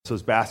So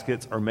as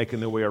baskets are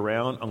making their way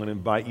around, I'm going to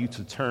invite you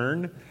to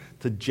turn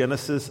to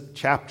Genesis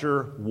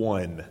chapter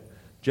 1.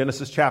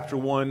 Genesis chapter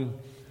 1.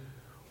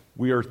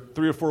 We are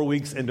 3 or 4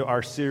 weeks into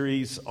our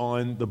series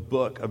on the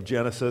book of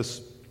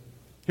Genesis.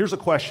 Here's a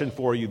question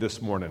for you this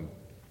morning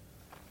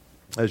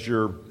as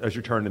you're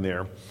turning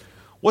there.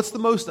 What's the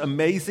most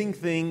amazing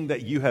thing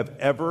that you have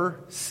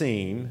ever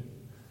seen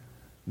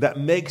that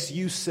makes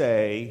you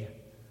say,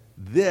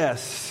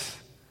 this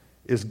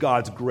is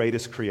God's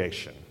greatest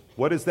creation?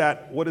 What is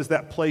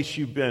that place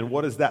you've been?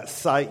 What is that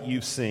sight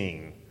you've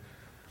seen?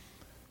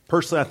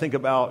 Personally, I think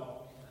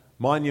about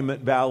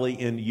Monument Valley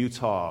in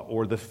Utah,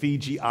 or the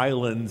Fiji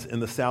Islands in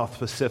the South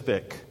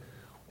Pacific,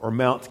 or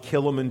Mount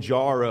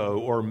Kilimanjaro,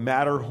 or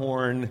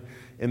Matterhorn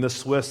in the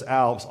Swiss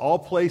Alps, all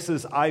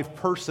places I've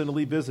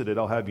personally visited,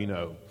 I'll have you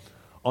know.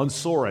 On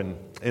Soarin'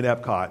 in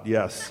Epcot,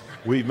 yes,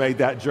 we've made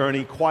that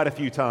journey quite a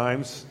few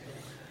times.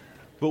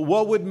 But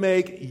what would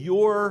make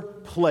your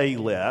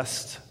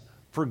playlist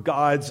for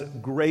God's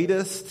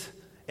greatest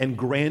and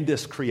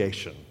grandest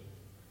creation?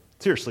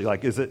 Seriously,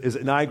 like, is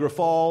it Niagara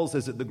Falls?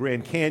 Is it the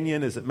Grand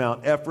Canyon? Is it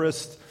Mount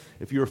Everest?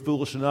 If you were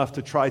foolish enough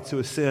to try to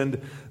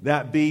ascend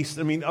that beast.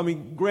 I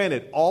mean,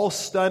 granted, all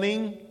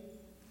stunning,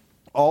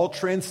 all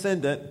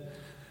transcendent.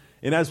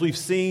 And as we've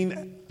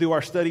seen through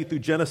our study through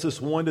Genesis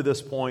 1 to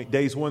this point,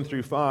 days 1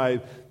 through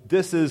 5,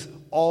 this is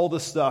all the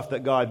stuff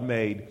that God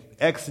made.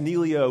 Ex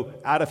nihilo,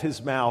 out of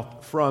his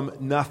mouth, from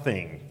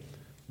nothing.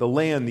 The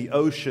land, the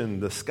ocean,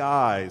 the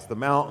skies, the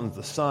mountains,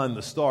 the sun,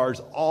 the stars,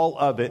 all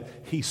of it,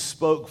 he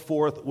spoke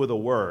forth with a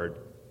word.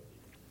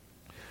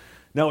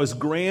 Now, as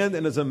grand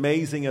and as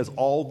amazing as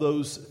all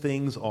those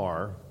things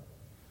are,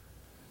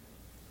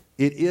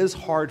 it is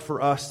hard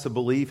for us to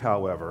believe,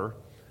 however,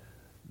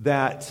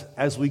 that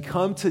as we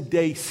come to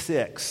day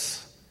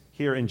 6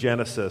 here in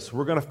Genesis,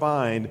 we're going to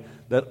find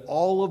that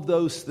all of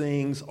those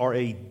things are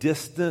a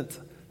distant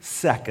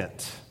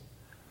second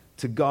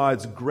to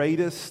God's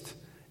greatest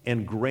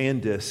and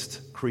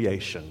grandest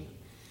creation.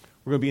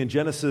 We're going to be in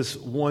Genesis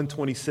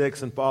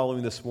 1:26 and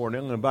following this morning.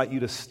 I'm going to invite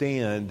you to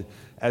stand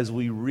as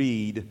we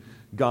read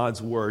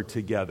God's word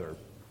together.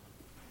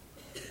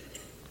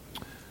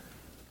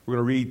 We're going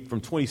to read from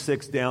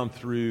 26 down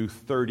through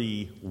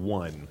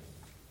 31.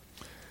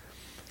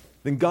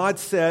 Then God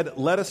said,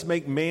 "Let us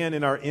make man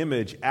in our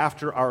image,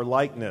 after our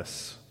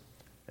likeness,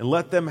 and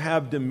let them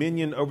have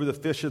dominion over the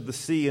fish of the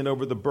sea, and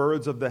over the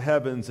birds of the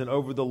heavens, and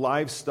over the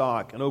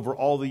livestock, and over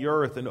all the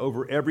earth, and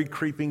over every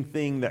creeping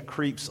thing that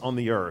creeps on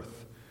the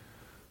earth."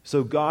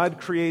 So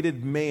God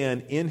created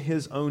man in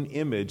his own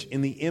image.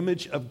 In the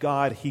image of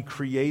God he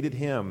created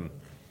him.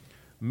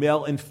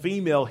 Male and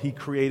female he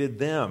created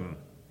them.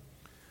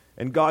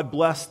 And God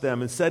blessed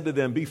them and said to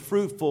them, "Be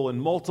fruitful and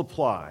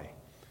multiply,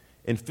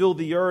 and fill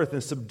the earth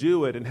and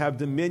subdue it, and have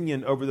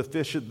dominion over the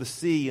fish of the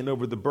sea, and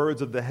over the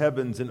birds of the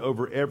heavens, and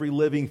over every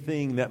living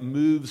thing that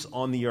moves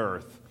on the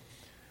earth."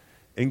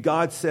 And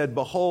God said,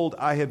 "Behold,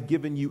 I have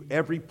given you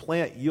every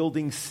plant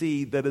yielding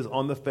seed that is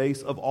on the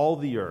face of all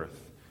the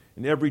earth,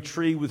 and every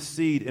tree with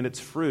seed in its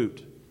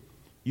fruit.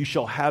 You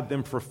shall have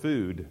them for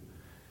food.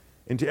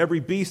 And to every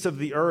beast of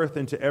the earth,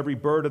 and to every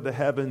bird of the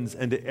heavens,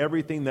 and to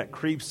everything that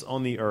creeps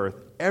on the earth,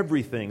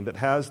 everything that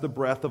has the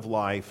breath of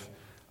life,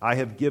 I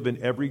have given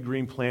every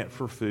green plant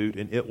for food,"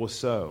 and it was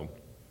so.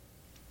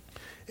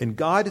 And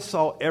God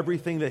saw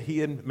everything that he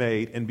had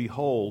made, and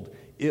behold,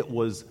 it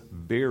was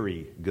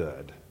very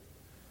good.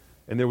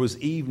 And there was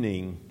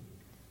evening,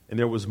 and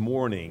there was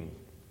morning,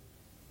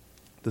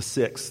 the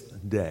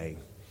 6th day.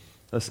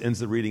 Thus ends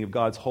the reading of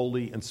God's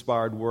holy,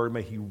 inspired word.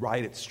 May he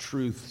write its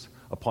truths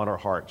upon our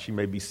hearts. You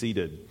may be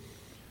seated.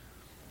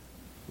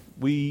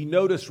 We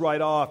notice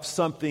right off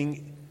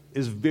something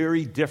is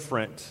very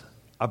different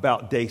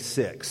about day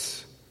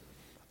 6.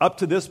 Up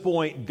to this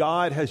point,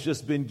 God has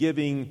just been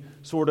giving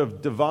sort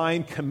of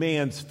divine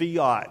commands,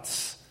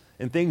 fiats,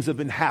 and things have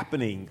been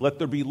happening. Let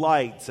there be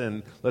lights,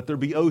 and let there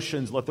be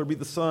oceans, let there be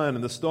the sun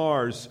and the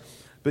stars.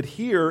 But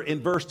here in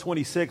verse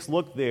 26,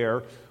 look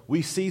there,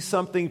 we see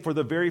something for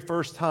the very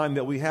first time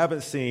that we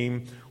haven't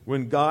seen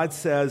when God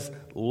says,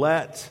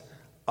 "Let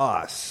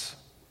us."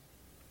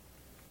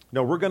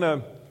 Now, we're going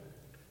to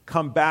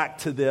come back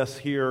to this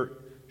here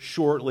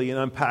shortly and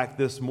unpack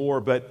this more,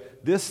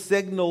 but this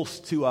signals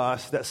to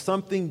us that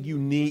something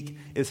unique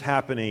is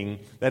happening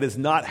that has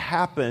not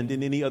happened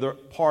in any other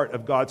part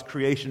of God's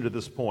creation to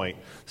this point.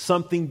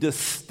 Something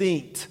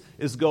distinct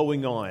is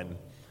going on.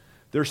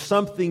 There's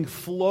something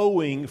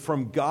flowing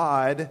from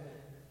God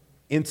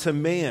into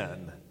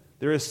man.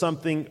 There is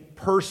something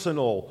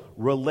personal,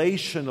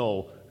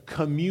 relational,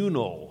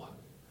 communal.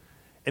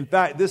 In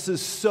fact, this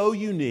is so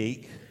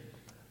unique,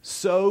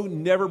 so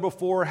never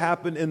before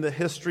happened in the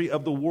history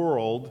of the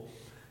world.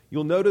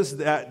 You'll notice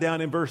that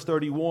down in verse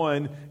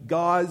 31,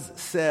 God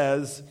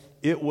says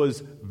it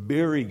was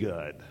very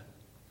good.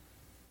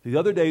 The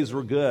other days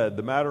were good.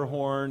 The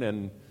Matterhorn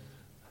and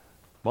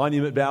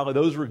Monument Valley,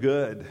 those were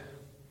good.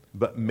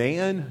 But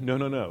man,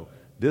 no.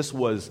 This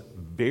was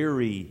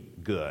very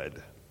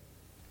good.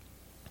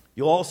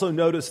 You'll also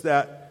notice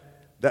that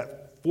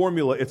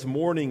formula, it's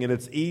morning and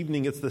it's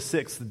evening, it's the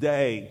 6th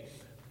day.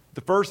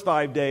 The first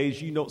 5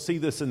 days, you don't see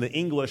this in the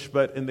English,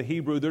 but in the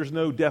Hebrew, there's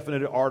no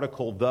definite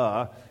article,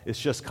 the. It's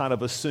just kind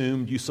of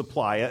assumed, you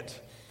supply it.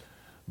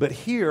 But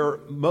here,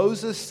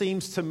 Moses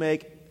seems to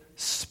make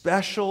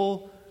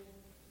special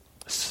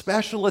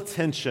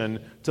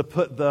attention to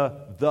put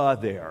the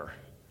there.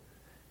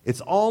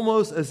 It's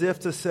almost as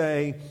if to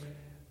say,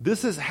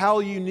 this is how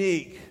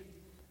unique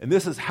and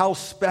this is how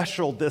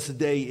special this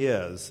day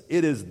is.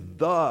 It is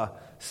the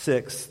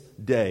sixth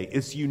day.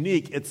 It's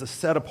unique. It's a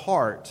set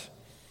apart.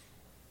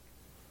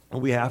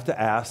 And we have to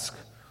ask,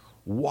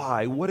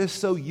 why? What is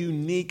so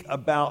unique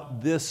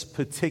about this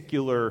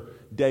particular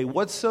day?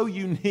 What's so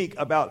unique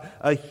about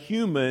a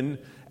human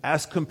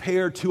as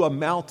compared to a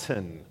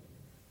mountain?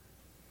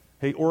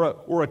 Hey,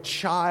 or a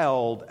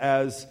child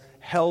as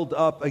held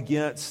up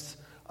against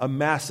a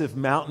massive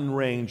mountain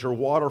range or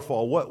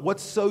waterfall.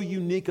 What's so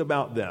unique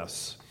about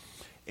this?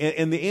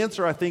 And the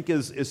answer, I think,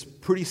 is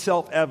pretty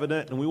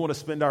self-evident, and we want to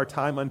spend our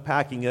time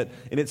unpacking it,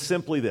 and it's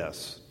simply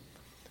this.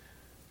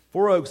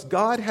 For Oaks,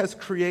 God has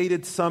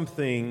created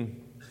something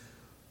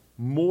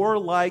more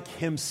like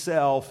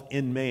himself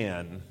in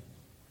man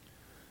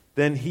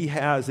than he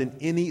has in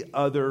any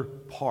other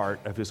part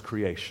of his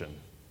creation.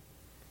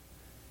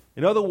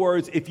 In other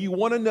words, if you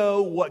want to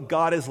know what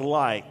God is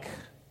like,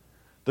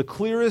 the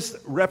clearest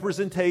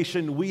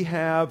representation we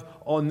have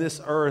on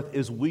this earth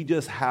is we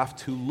just have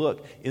to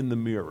look in the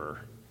mirror.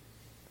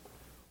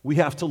 We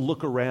have to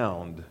look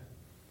around.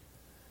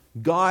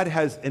 God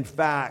has, in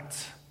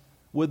fact,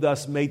 with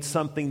us made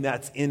something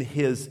that's in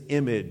his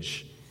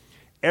image.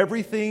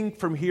 Everything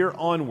from here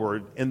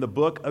onward in the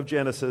book of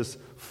Genesis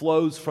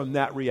flows from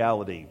that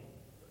reality.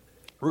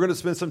 We're going to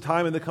spend some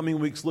time in the coming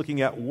weeks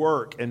looking at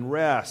work and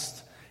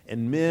rest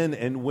and men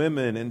and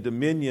women and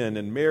dominion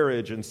and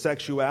marriage and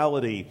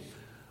sexuality.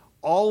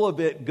 All of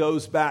it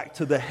goes back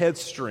to the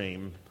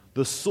headstream,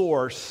 the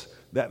source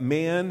that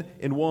man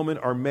and woman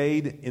are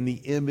made in the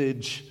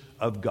image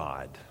of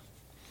God.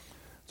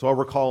 So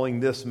we're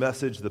calling this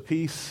message the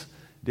Pièce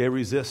de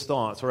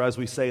Résistance, or as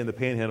we say in the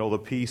Panhandle, the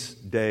Pièce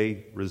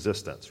de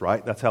Resistance,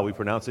 right? That's how we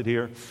pronounce it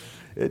here.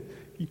 It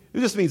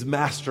just means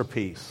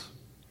masterpiece.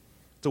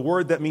 It's a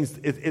word that means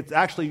it's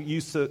actually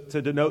used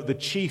to denote the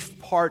chief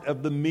part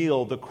of the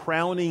meal, the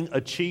crowning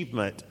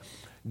achievement.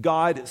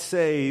 God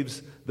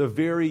saves the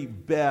very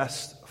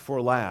best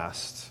for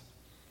last.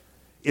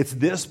 It's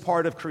this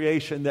part of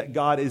creation that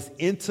God is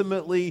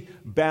intimately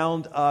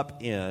bound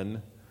up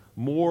in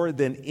more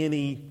than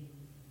any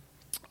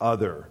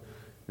other.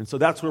 And so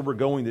that's where we're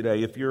going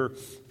today. If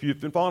you've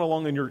been following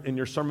along in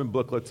your sermon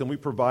booklets, and we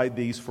provide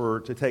these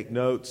to take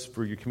notes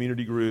for your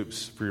community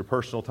groups, for your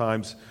personal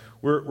times,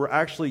 we're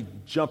actually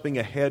jumping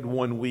ahead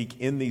 1 week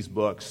in these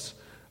books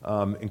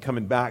and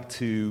coming back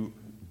to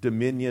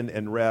dominion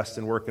and rest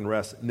and work and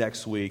rest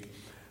next week,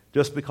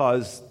 just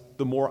because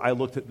the more I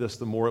looked at this,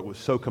 the more it was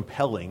so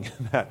compelling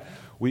that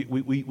we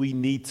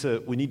need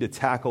to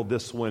tackle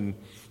this one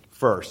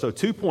first. So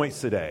 2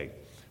 points today.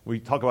 We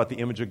talk about the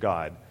image of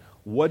God.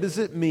 What does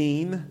it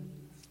mean?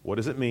 What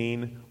does it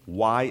mean?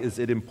 Why is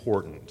it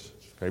important?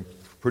 Okay,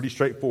 pretty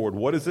straightforward.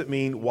 What does it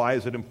mean? Why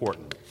is it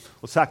important?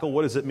 Let's tackle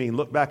what does it mean.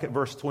 Look back at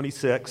verse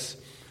 26.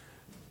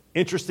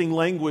 Interesting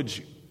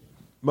language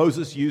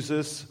Moses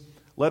uses.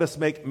 Let us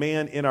make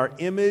man in our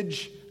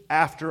image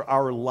after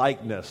our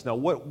likeness. Now,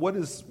 what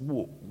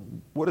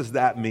does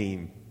that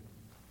mean?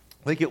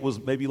 I think it was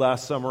maybe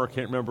last summer, I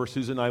can't remember,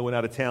 Susan and I went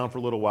out of town for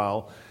a little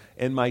while,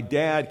 and my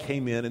dad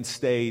came in and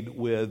stayed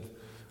with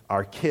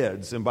our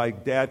kids. And by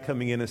dad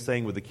coming in and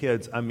staying with the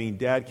kids, I mean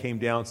dad came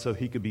down so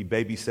he could be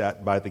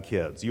babysat by the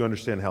kids. You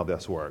understand how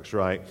this works,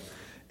 right?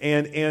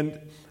 And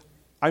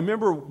I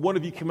remember one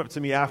of you came up to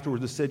me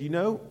afterwards and said,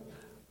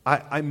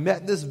 I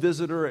met this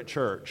visitor at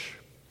church,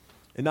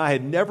 and I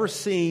had never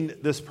seen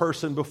this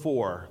person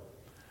before.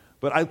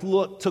 But I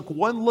took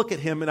one look at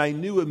him, and I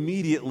knew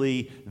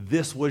immediately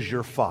this was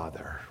your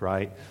father,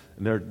 right?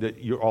 And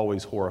you're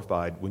always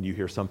horrified when you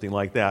hear something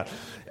like that.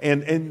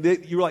 And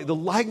you're like, the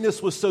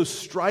likeness was so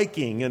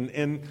striking, and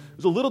it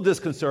was a little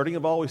disconcerting.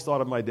 I've always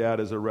thought of my dad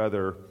as a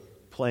rather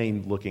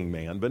plain-looking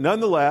man. But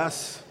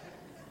nonetheless,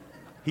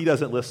 he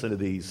doesn't listen to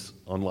these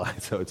online,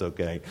 so it's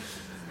okay.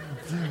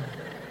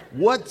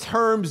 What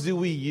terms do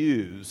we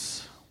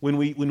use when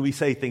we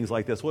say things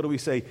like this? What do we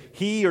say?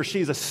 He or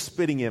she is a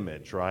spitting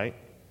image, right?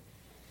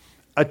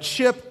 A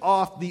chip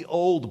off the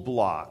old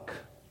block.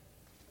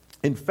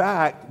 In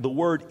fact, the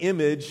word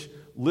image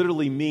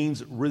literally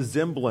means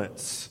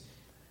resemblance.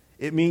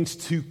 It means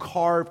to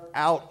carve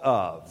out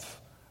of,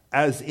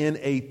 as in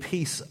a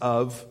piece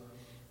of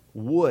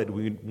wood.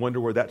 We wonder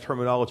where that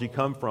terminology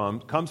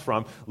comes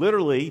from.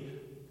 Literally,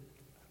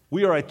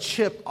 we are a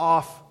chip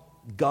off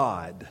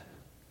God.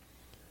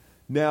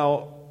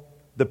 Now,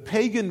 the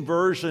pagan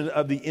version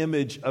of the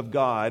image of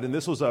God, and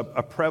this was a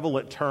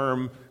prevalent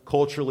term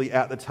culturally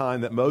at the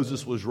time that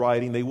Moses was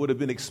writing. They would have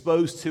been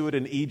exposed to it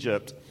in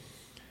Egypt.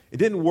 It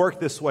didn't work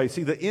this way.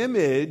 See, the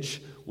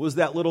image was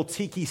that little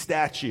tiki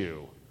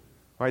statue,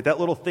 right? That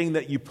little thing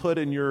that you put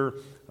in your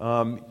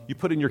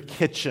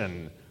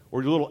kitchen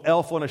or your little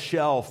elf on a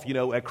shelf,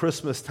 at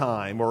Christmas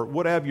time or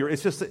whatever.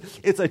 It's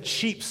a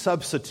cheap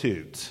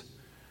substitute.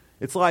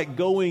 It's like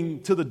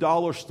going to the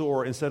dollar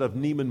store instead of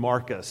Neiman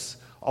Marcus.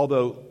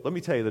 Although, let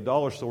me tell you, the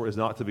dollar store is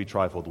not to be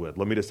trifled with.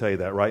 Let me just tell you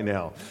that right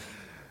now.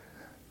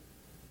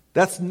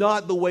 That's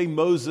not the way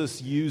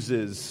Moses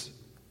uses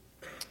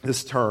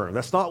this term.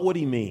 That's not what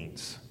he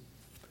means.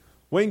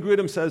 Wayne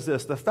Grudem says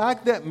this: the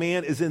fact that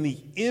man is in the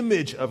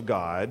image of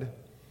God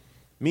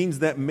means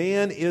that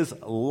man is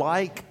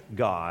like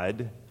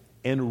God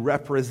and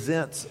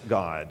represents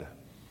God.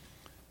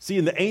 See,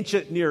 in the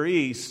ancient Near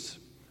East,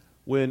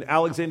 when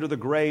Alexander the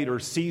Great or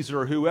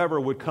Caesar or whoever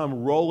would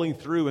come rolling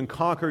through and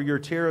conquer your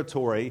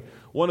territory,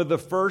 one of the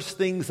first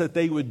things that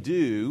they would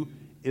do,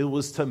 it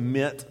was to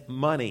mint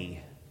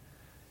money.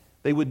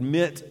 They would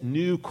mint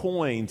new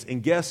coins,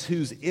 and guess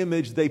whose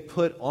image they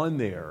put on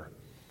there?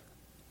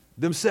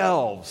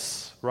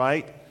 Themselves,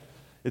 right?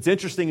 It's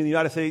interesting, in the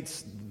United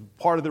States,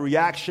 part of the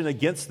reaction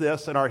against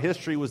this in our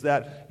history was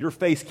that your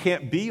face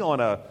can't be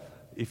on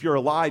if you're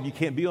alive, you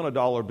can't be on a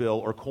dollar bill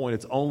or coin.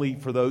 It's only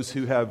for those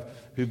who've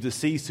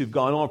deceased, who've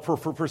gone on, for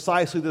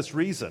precisely this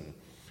reason.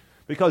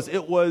 Because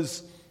it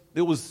was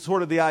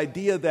sort of the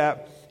idea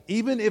that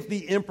even if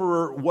the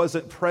emperor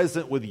wasn't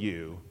present with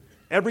you,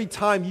 every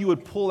time you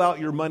would pull out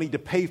your money to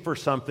pay for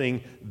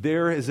something,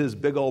 there is his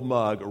big old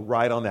mug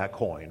right on that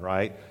coin,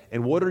 right?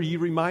 And what are you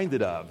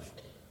reminded of?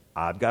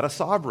 I've got a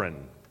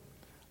sovereign.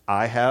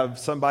 I have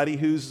somebody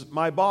who's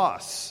my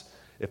boss.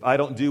 If I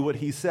don't do what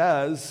he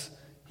says,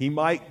 he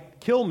might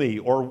kill me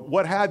or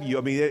what have you.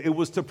 I mean, it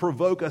was to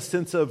provoke a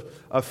sense of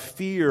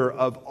fear,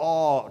 of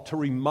awe, to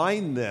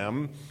remind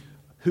them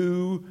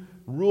who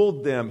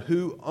ruled them,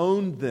 who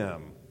owned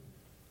them.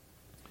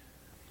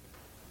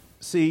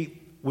 See,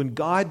 when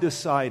God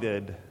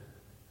decided,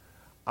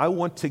 I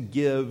want to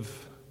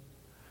give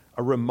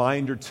a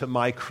reminder to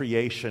my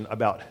creation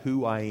about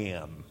who I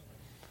am.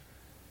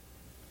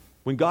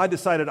 When God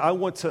decided, I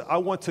want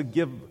to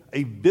give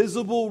a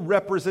visible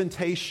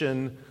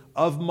representation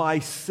of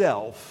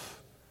myself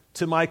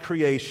to my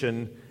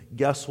creation,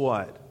 guess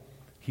what?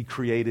 He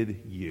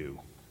created you.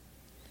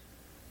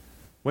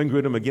 Wayne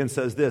Grudem again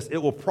says this: it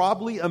will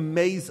probably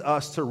amaze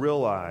us to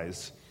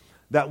realize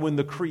that when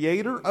the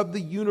creator of the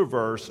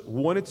universe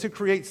wanted to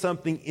create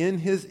something in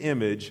his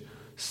image,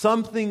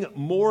 something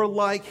more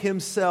like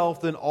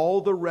himself than all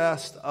the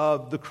rest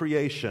of the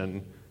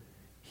creation,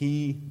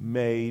 he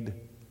made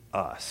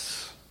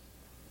us.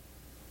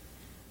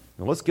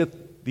 Now let's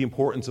get the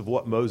importance of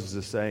what Moses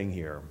is saying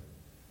here.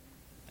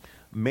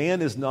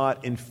 Man is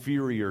not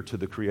inferior to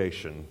the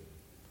creation,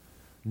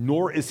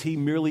 nor is he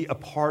merely a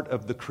part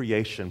of the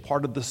creation,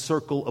 part of the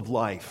circle of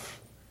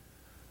life.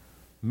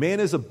 Man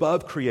is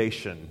above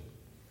creation.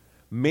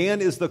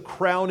 Man is the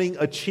crowning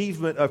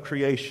achievement of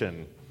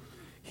creation.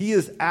 He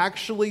is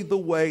actually the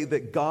way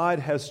that God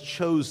has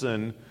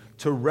chosen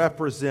to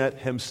represent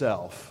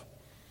himself.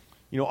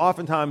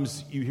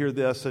 Oftentimes you hear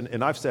this,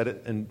 and I've said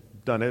it and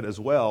done it as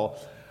well.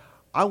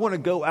 I want to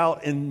go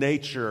out in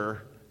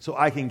nature so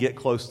I can get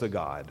close to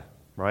God,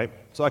 right?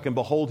 So I can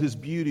behold his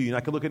beauty and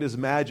I can look at his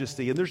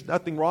majesty. And there's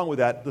nothing wrong with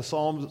that. The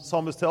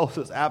psalmist tells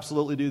us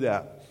absolutely do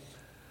that.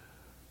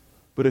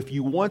 But if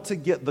you want to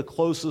get the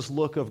closest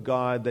look of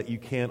God that you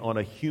can on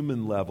a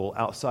human level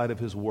outside of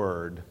his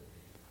word,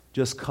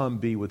 just come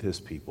be with his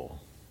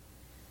people.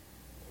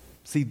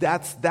 See,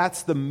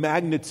 that's the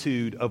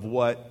magnitude of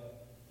what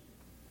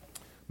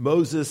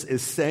Moses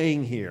is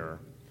saying here.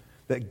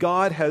 That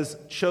God has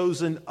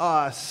chosen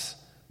us,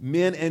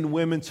 men and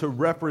women, to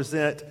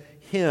represent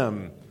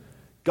him.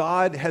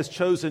 God has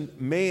chosen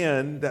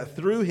man that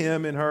through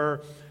him and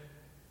her,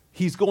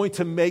 he's going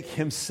to make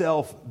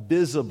himself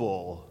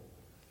visible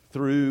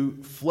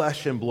through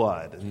flesh and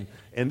blood.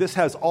 And this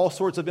has all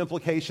sorts of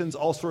implications,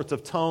 all sorts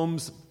of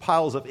tomes,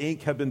 piles of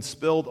ink have been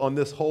spilled on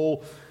this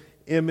whole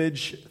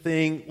image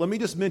thing. Let me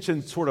just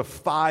mention sort of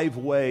 5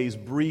 ways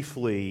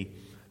briefly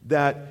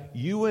that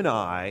you and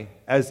I,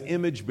 as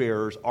image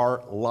bearers,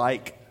 are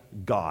like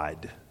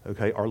God,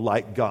 okay, are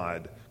like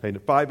God. Okay,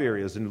 5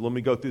 areas, and let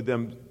me go through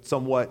them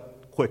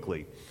somewhat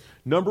quickly.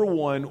 Number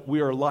 1, we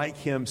are like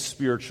him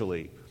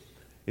spiritually.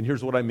 And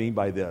here's what I mean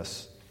by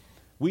this.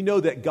 We know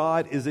that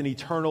God is an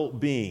eternal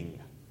being.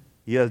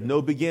 He has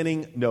no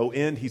beginning, no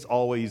end. He's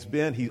always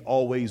been. He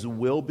always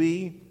will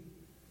be.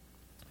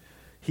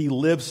 He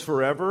lives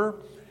forever.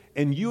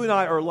 And you and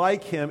I are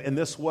like him in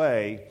this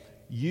way.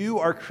 You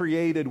are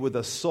created with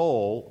a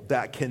soul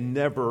that can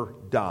never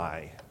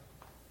die.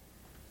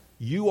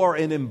 You are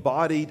an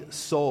embodied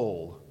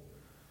soul.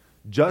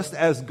 Just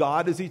as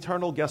God is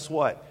eternal, guess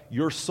what?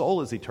 Your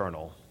soul is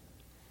eternal.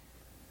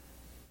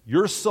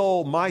 Your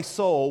soul, my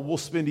soul, will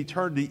spend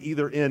eternity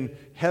either in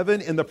heaven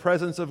in the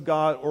presence of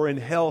God or in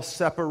hell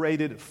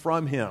separated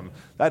from him.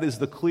 That is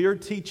the clear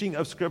teaching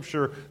of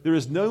Scripture. There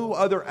is no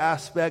other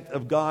aspect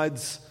of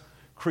God's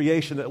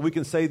creation that we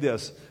can say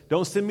this.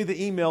 Don't send me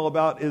the email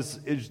about is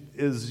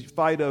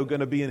Fido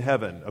going to be in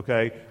heaven,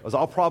 okay? Because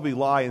I'll probably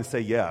lie and say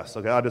yes,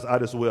 okay? I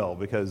just will,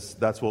 because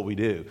that's what we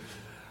do.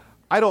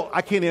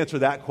 I can't answer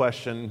that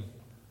question.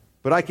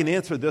 But I can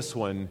answer this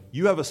one.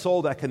 You have a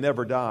soul that can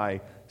never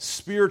die.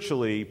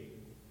 Spiritually,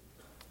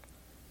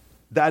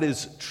 that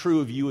is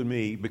true of you and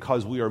me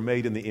because we are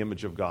made in the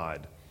image of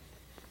God.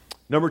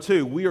 Number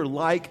two, we are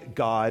like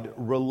God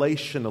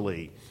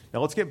relationally.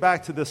 Now let's get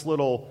back to this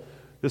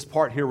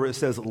part here where it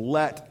says,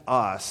 let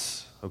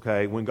us,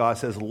 okay? When God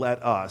says,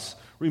 let us.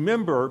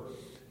 Remember,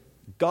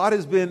 God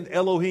has been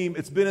Elohim.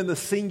 It's been in the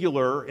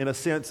singular, in a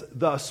sense,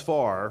 thus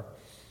far.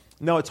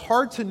 Now, it's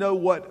hard to know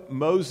what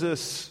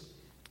Moses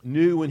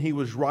knew when he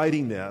was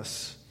writing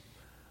this.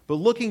 But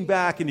looking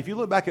back, and if you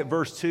look back at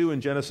verse 2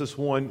 in Genesis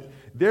 1,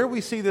 there we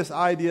see this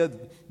idea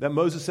that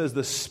Moses says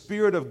the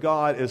Spirit of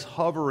God is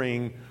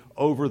hovering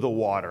over the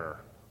water.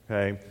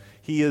 Okay?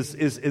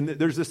 And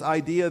there's this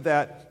idea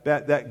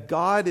that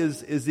God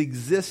is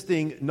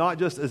existing not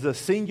just as a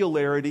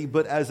singularity,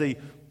 but as a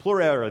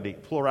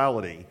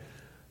plurality.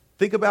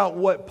 Think about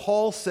what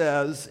Paul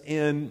says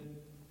in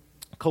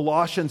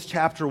Colossians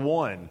chapter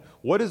 1.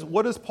 What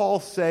does Paul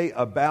say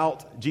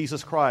about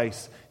Jesus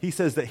Christ? He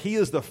says that he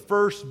is the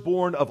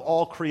firstborn of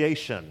all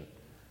creation.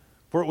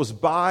 For it was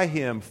by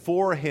him,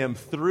 for him,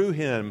 through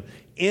him,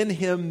 in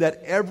him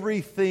that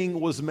everything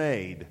was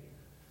made.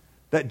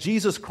 That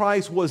Jesus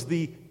Christ was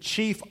the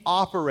chief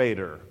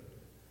operator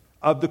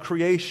of the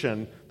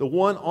creation, the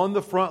one on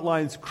the front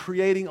lines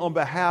creating on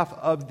behalf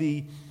of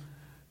the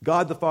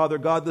God the Father,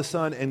 God the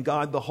Son, and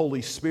God the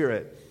Holy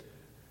Spirit.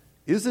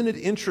 Isn't it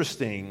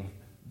interesting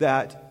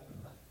that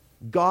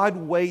God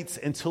waits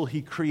until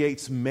he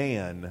creates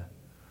man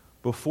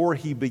before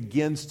he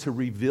begins to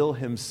reveal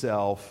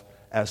himself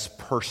as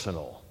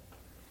personal?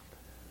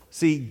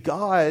 See,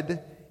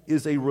 God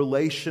is a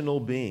relational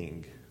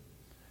being.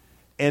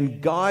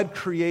 And God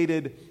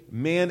created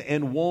man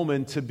and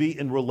woman to be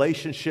in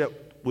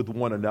relationship with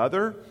one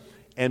another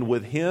and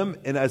with him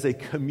and as a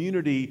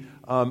community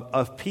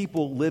of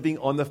people living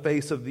on the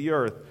face of the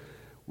earth.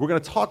 We're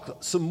going to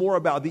talk some more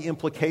about the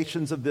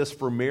implications of this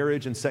for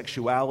marriage and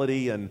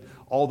sexuality and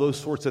all those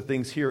sorts of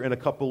things here in a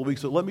couple of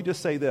weeks. But let me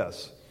just say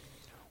this.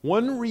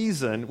 One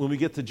reason when we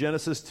get to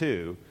Genesis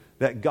 2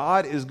 that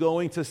God is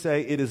going to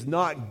say it is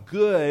not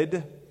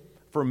good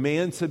for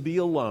man to be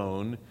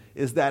alone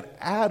is that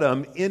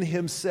Adam in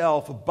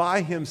himself,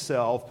 by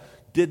himself,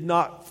 did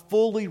not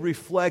fully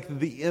reflect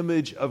the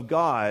image of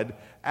God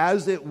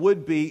as it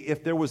would be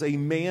if there was a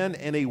man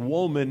and a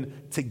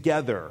woman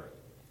together.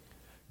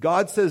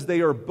 God says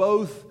they are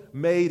both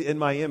made in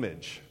my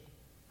image.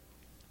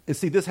 And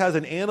see, this has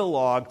an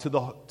analog to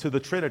the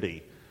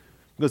Trinity.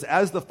 Because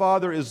as the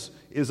Father is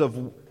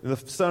of the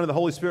Son and the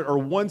Holy Spirit are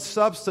one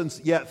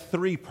substance, yet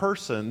three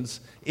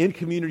persons in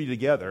community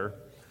together,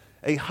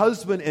 a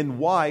husband and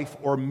wife,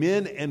 or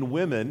men and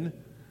women,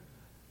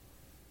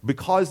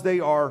 because they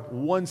are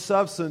one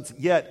substance,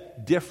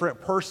 yet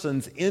different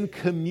persons in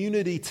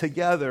community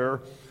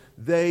together,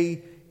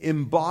 they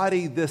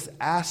embody this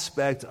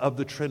aspect of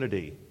the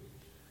Trinity.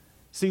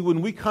 See,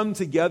 when we come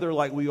together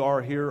like we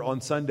are here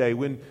on Sunday,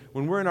 when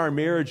we're in our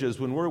marriages,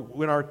 when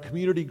we're in our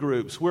community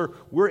groups,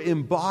 we're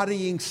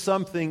embodying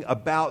something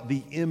about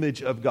the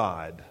image of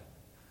God.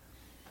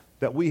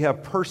 That we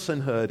have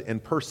personhood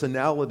and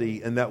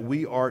personality, and that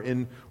we are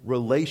in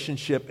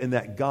relationship, and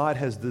that God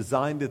has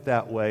designed it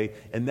that way,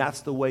 and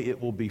that's the way it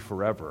will be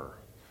forever.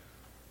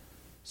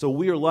 So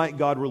we are like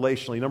God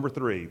relationally. Number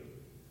 3,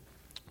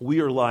 we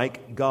are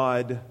like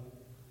God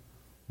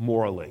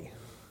morally.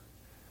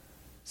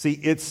 See,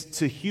 it's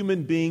to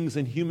human beings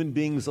and human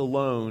beings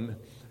alone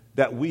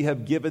that we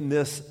have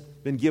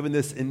been given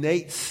this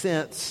innate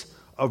sense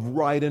of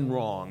right and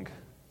wrong.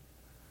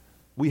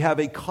 We have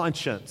a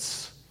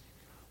conscience.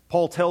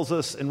 Paul tells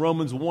us in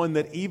Romans 1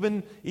 that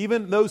even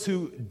those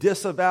who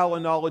disavow a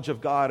knowledge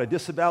of God,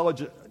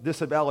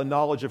 disavow a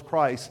knowledge of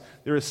Christ,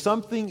 there is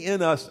something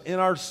in us, in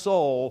our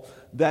soul,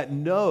 that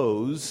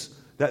knows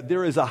that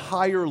there is a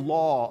higher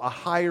law, a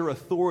higher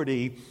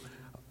authority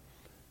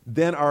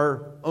than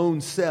our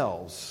own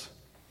selves.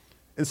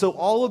 And so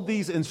all of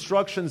these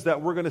instructions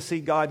that we're going to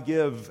see God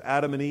give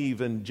Adam and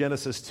Eve in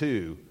Genesis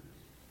 2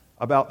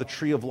 about the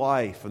tree of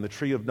life and the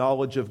tree of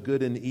knowledge of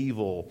good and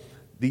evil,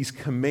 these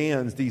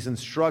commands, these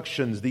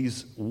instructions,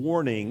 these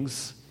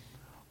warnings,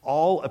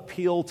 all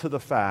appeal to the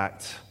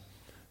fact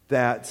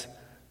that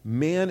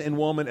man and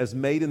woman, as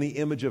made in the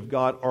image of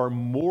God, are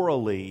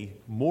morally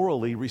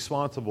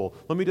responsible.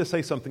 Let me just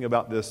say something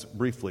about this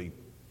briefly.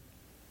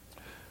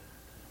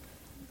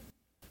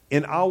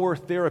 In our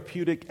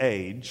therapeutic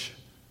age,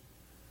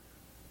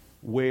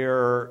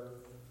 where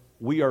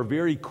we are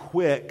very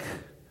quick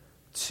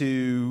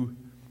to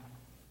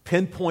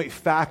pinpoint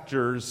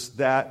factors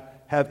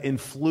that have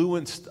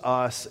influenced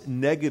us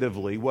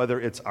negatively, whether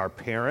it's our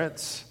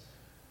parents,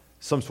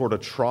 some sort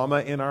of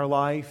trauma in our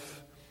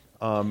life,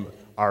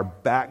 our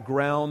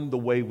background, the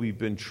way we've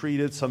been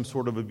treated, some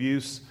sort of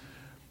abuse.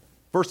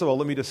 First of all,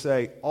 let me just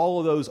say, all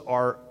of those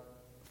are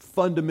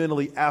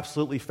fundamentally,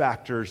 absolutely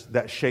factors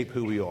that shape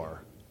who we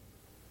are.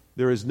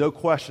 There is no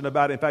question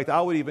about it. In fact,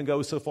 I would even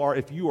go so far,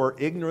 if you are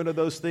ignorant of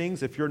those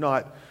things, if you're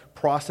not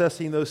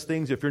processing those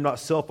things, if you're not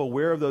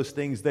self-aware of those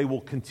things, they will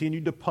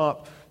continue to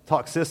pump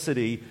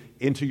toxicity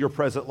into your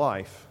present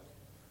life.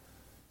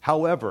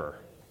 However,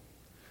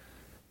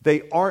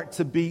 they aren't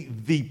to be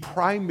the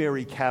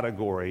primary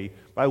category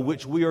by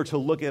which we are to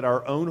look at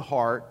our own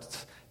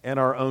hearts and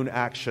our own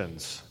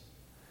actions.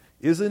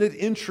 Isn't it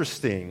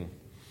interesting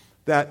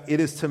that it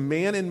is to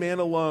man and man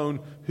alone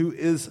who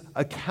is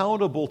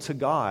accountable to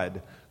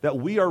God, that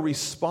we are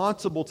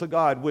responsible to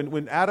God?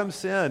 When Adam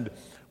sinned,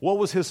 what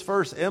was his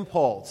first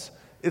impulse?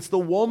 It's the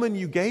woman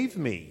you gave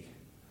me.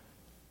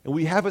 And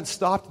we haven't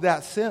stopped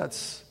that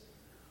since.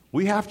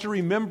 We have to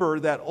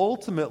remember that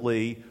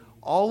ultimately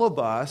all of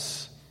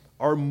us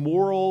are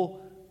moral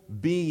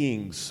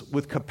beings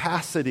with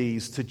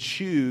capacities to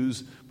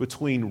choose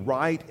between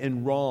right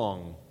and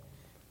wrong,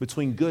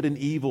 between good and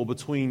evil,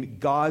 between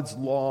God's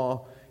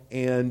law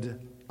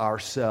and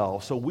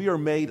ourselves. So we are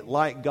made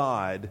like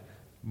God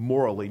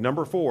morally.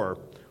 Number 4,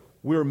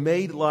 we're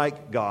made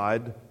like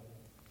God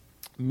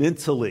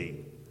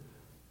mentally.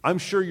 I'm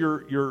sure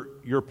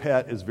your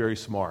pet is very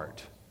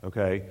smart,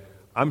 okay?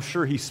 I'm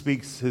sure he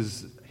speaks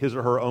his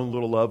or her own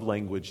little love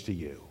language to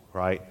you,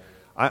 right?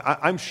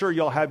 I'm sure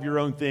y'all have your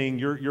own thing.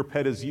 Your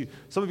pet is you.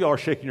 Some of y'all are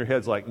shaking your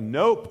heads like,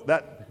 nope,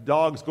 that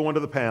dog's going to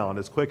the pound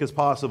as quick as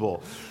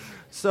possible.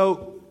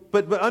 So,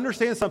 but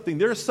understand something.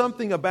 There's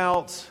something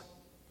about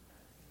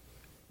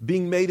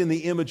being made in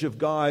the image of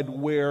God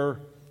where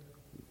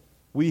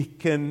we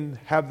can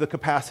have the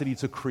capacity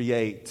to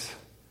create,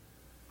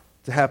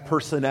 to have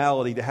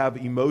personality, to have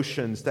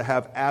emotions, to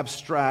have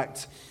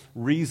abstract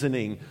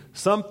reasoning,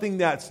 something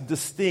that's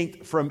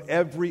distinct from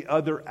every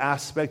other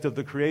aspect of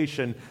the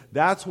creation.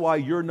 That's why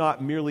you're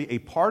not merely a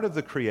part of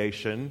the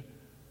creation,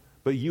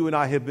 but you and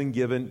I have been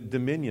given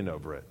dominion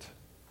over it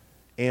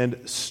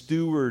and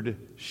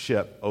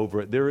stewardship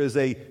over it. There is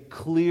a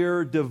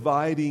clear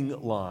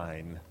dividing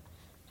line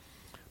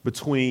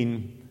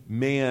between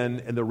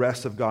man and the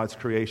rest of God's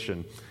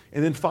creation.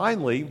 And then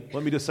finally,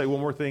 let me just say one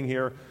more thing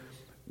here.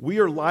 We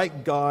are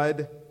like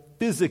God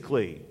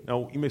physically.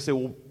 Now, you may say,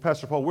 well,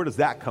 Pastor Paul, where does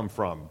that come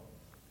from?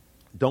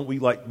 Don't we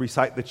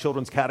recite the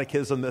children's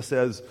catechism that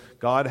says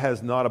God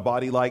has not a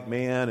body like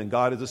man and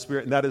God is a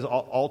spirit? And that is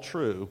all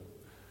true.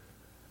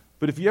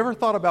 But if you ever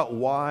thought about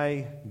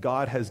why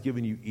God has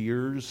given you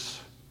ears,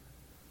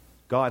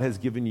 God has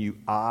given you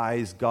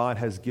eyes, God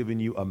has given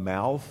you a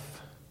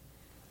mouth,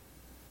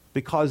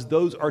 because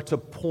those are to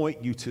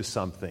point you to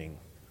something.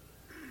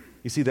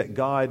 You see that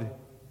God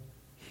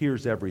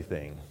hears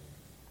everything.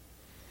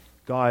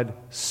 God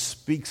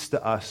speaks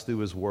to us through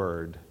His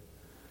Word.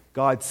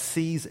 God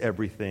sees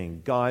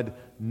everything. God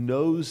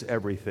knows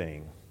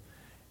everything.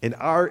 In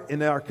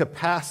our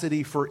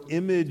capacity for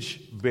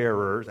image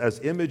bearers, as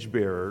image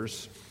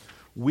bearers,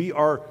 we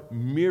are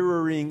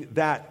mirroring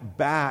that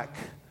back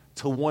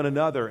to one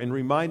another and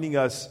reminding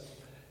us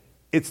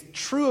it's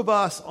true of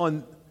us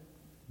on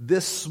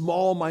this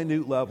small,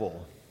 minute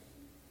level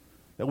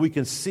that we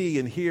can see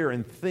and hear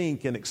and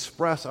think and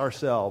express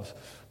ourselves.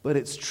 But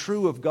it's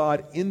true of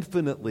God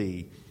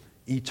infinitely,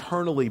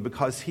 eternally,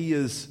 because He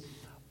is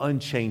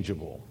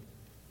unchangeable.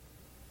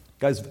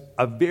 Guys,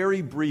 a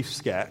very brief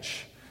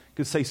sketch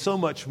could say so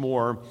much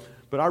more,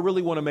 but I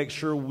really want to make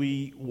sure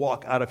we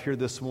walk out of here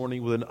this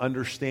morning with an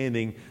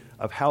understanding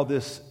of how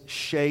this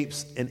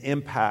shapes and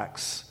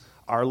impacts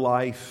our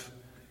life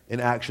and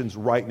actions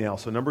right now.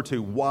 So number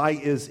 2, why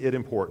is it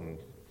important?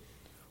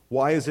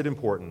 Why is it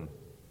important?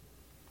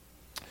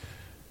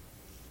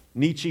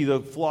 Nietzsche, the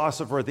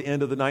philosopher at the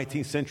end of the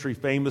 19th century,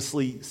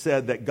 famously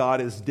said that God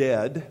is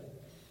dead.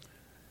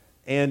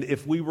 And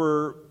if we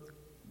were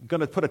going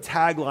to put a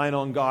tagline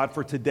on God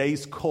for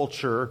today's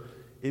culture,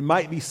 it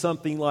might be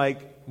something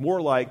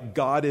more like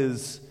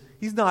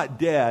He's not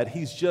dead,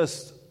 He's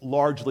just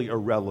largely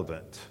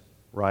irrelevant,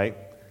 right?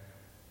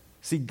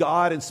 See,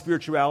 God and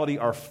spirituality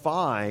are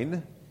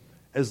fine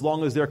as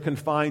long as they're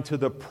confined to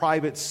the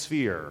private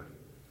sphere.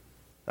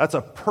 That's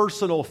a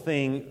personal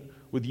thing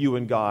with you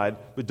and God,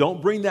 but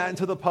don't bring that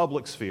into the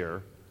public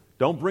sphere.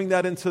 Don't bring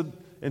that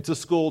into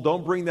school.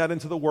 Don't bring that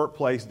into the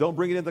workplace. Don't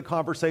bring it into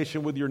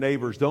conversation with your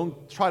neighbors.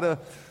 Don't try to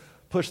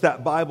push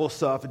that Bible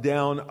stuff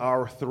down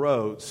our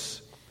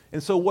throats.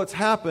 And so what's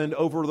happened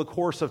over the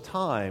course of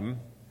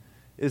time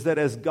is that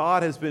as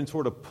God has been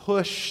sort of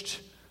pushed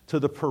to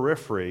the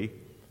periphery,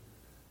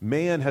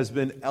 man has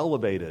been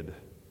elevated.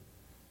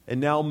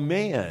 And now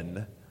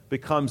man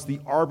becomes the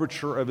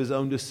arbiter of his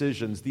own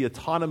decisions. The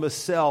autonomous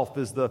self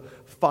is the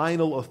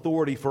final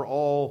authority for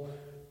all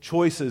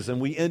choices,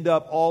 and we end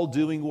up all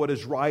doing what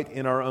is right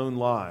in our own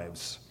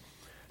lives.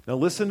 Now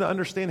listen to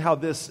understand how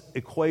this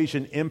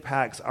equation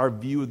impacts our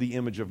view of the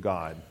image of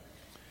God.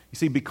 You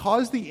see,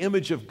 because the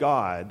image of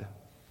God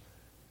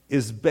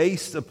is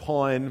based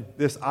upon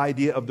this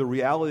idea of the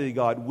reality of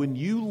God, when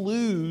you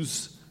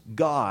lose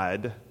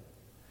God,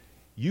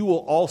 you will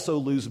also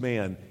lose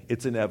man.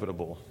 It's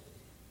inevitable.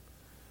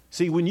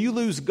 See, when you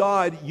lose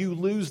God, you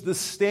lose the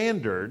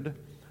standard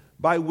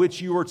by which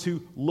you are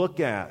to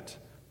look at,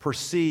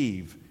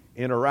 perceive,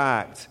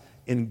 interact,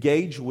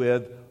 engage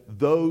with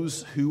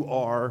those who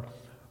are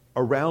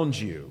around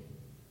you.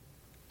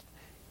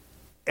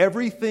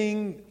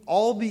 Everything,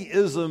 all the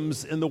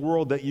isms in the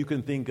world that you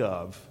can think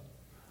of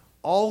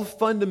all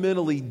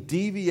fundamentally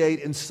deviate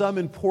in some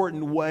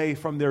important way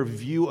from their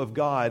view of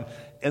God,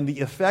 and the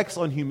effects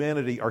on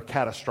humanity are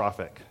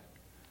catastrophic.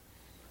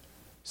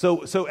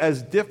 So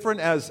as different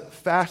as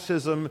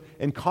fascism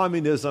and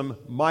communism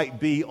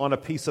might be on a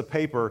piece of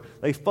paper,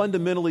 they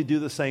fundamentally do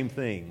the same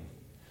thing.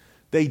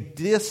 They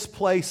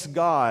displace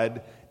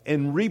God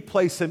and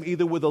replace him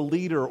either with a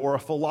leader or a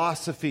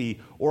philosophy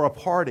or a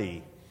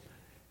party.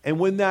 And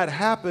when that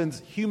happens,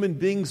 human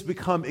beings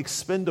become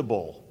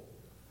expendable.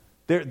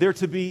 They're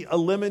to be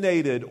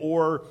eliminated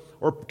or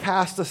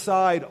cast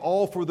aside,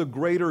 all for the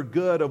greater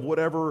good of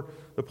whatever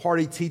the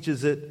party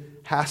teaches it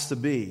has to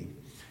be.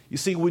 You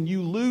see, when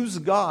you lose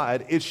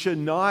God, it should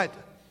not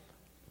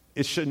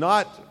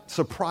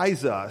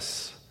surprise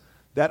us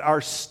that our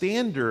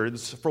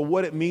standards for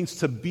what it means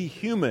to be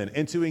human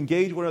and to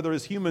engage one another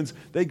as humans,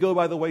 they go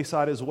by the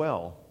wayside as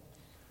well.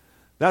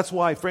 That's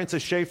why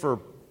Francis Schaeffer,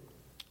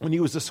 when he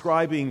was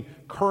describing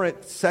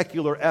current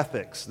secular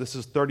ethics, this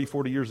is 30,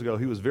 40 years ago,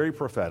 he was very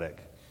prophetic,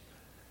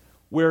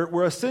 where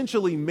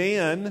essentially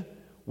man,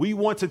 we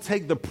want to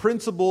take the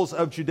principles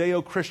of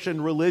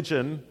Judeo-Christian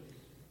religion,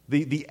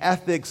 the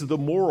ethics, the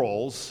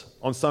morals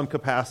on some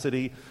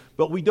capacity,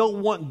 but we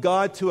don't want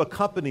God to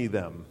accompany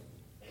them.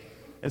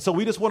 And so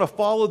we just want to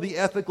follow the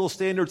ethical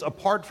standards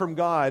apart from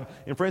God.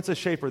 And Francis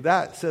Schaeffer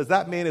that says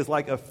that man is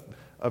like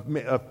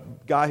a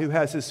guy who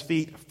has his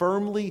feet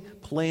firmly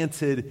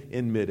planted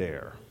in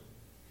midair.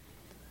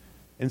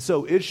 And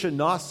so it should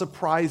not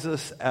surprise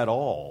us at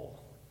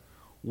all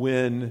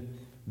when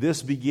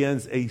this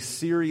begins a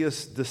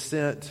serious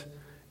descent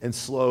and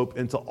slope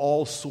into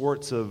all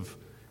sorts of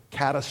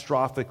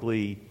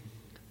catastrophically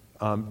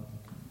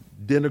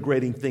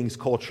denigrating things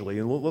culturally.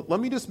 And let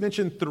me just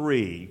mention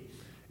three.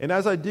 And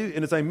as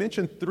I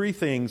mention three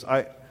things,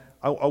 I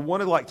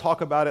want to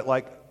talk about it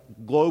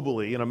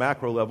globally in a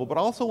macro level, but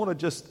I also want to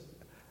just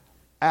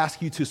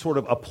ask you to sort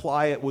of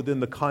apply it within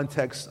the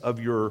context of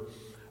your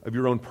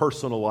own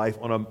personal life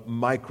on a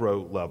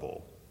micro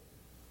level.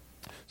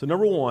 So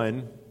number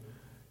one,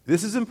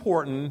 this is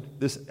important,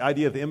 this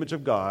idea of the image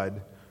of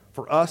God,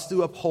 for us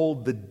to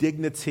uphold the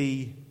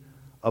dignity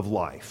of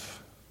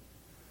life.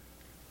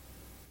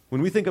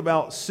 When we think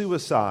about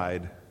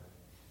suicide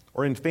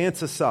or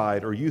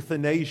infanticide or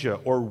euthanasia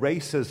or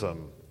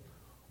racism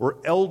or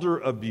elder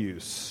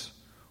abuse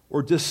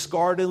or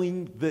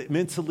discarding the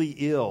mentally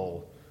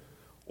ill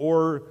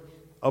or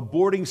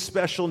aborting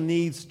special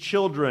needs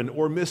children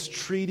or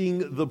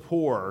mistreating the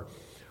poor,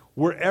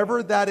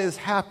 wherever that is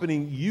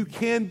happening, you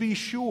can be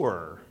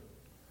sure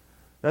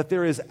that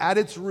there is at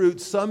its root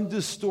some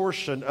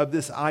distortion of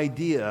this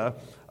idea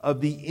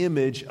of the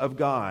image of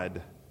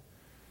God.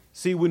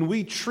 See, when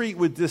we treat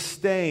with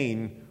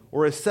disdain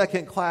or as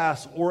second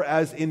class or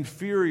as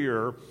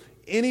inferior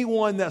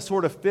anyone that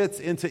sort of fits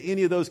into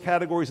any of those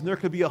categories, and there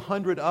could be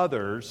 100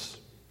 others,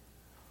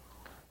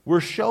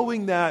 we're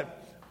showing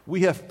that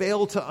we have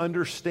failed to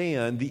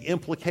understand the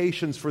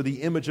implications for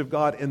the image of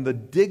God and the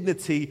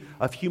dignity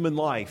of human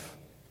life.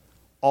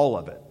 All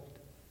of it.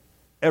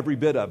 Every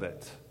bit of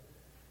it.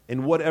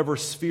 In whatever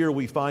sphere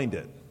we find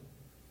it.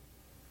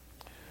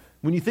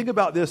 When you think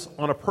about this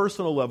on a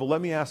personal level,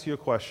 let me ask you a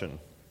question.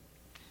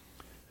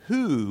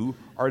 Who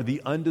are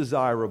the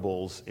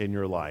undesirables in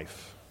your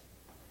life?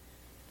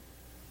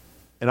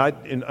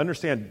 And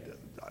understand,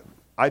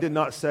 I did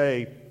not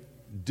say,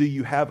 do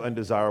you have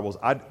undesirables?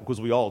 Because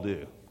we all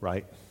do,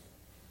 right?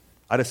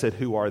 I just said,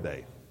 who are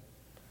they?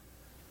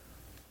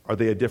 Are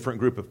they a different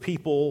group of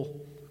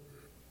people?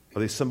 Are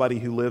they somebody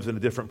who lives in a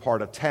different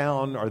part of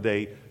town? Are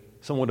they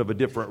someone of a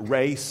different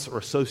race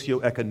or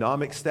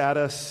socioeconomic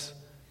status?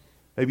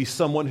 Maybe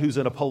someone who's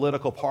in a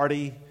political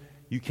party.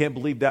 You can't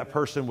believe that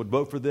person would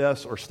vote for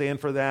this or stand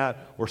for that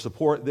or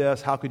support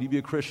this. How could you be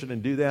a Christian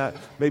and do that?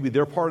 Maybe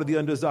they're part of the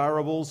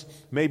undesirables.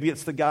 Maybe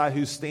it's the guy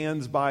who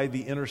stands by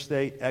the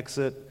interstate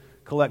exit,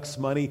 collects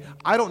money.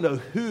 I don't know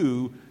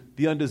who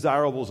the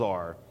undesirables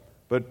are.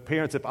 But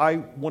parents, if I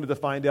wanted to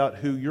find out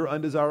who your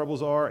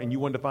undesirables are and you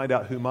wanted to find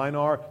out who mine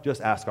are,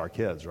 just ask our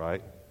kids,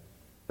 right?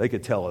 They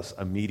could tell us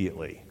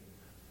immediately.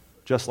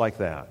 Just like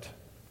that.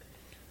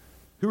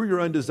 Who are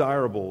your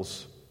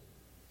undesirables?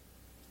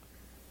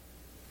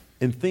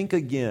 And think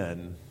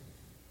again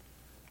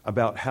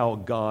about how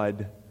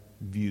God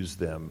views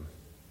them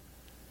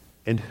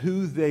and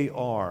who they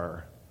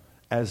are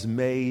as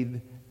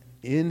made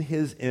in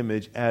His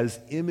image, as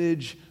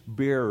image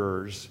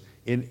bearers,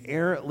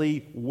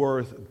 inerrantly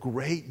worth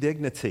great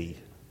dignity.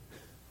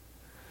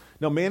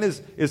 Now, man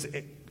is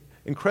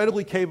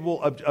incredibly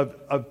capable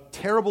of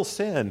terrible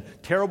sin,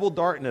 terrible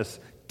darkness,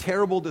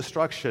 terrible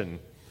destruction.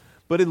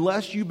 But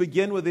unless you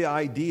begin with the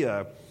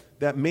idea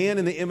that man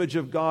in the image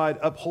of God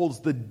upholds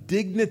the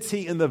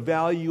dignity and the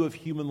value of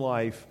human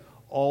life,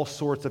 all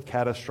sorts of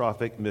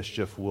catastrophic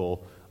mischief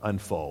will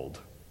unfold.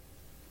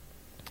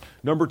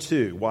 Number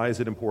two, why is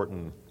it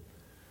important?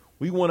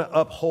 We want to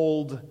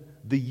uphold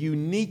the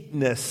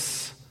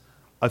uniqueness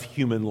of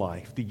human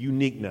life, the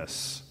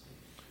uniqueness.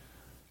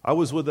 I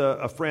was with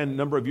a friend a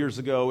number of years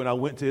ago, and I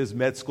went to his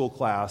med school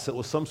class. It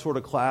was some sort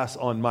of class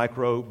on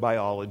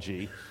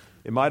microbiology.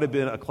 It might have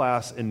been a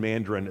class in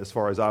Mandarin as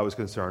far as I was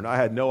concerned. I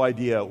had no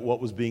idea what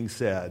was being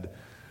said.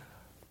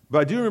 But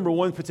I do remember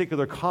one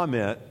particular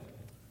comment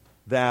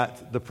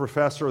that the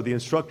professor or the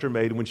instructor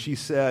made when she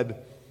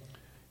said,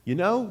 you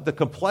know, the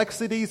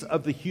complexities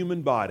of the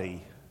human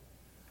body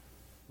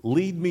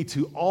lead me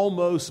to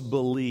almost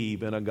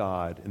believe in a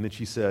God. And then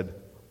she said,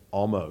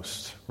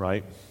 almost,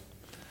 right?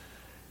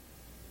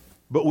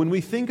 But when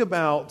we think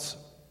about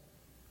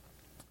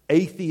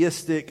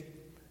atheistic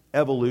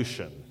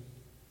evolution,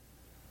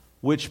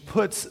 which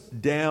puts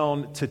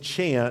down to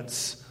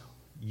chance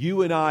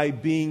you and I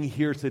being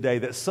here today,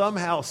 that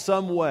somehow,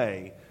 some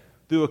way,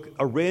 through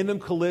a random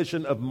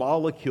collision of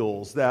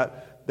molecules,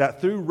 that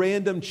through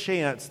random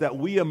chance that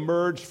we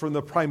emerged from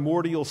the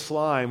primordial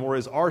slime, or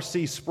as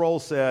R.C. Sproul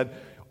said,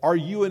 are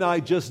you and I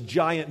just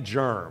giant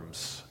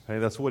germs? Okay,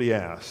 that's what he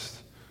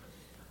asked.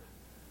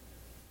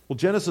 Well,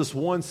 Genesis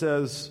 1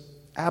 says,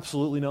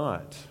 absolutely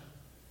not.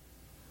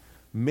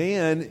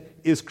 Man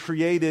is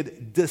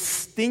created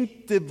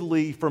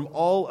distinctively from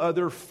all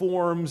other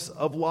forms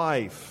of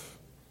life.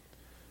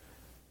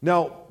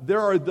 Now,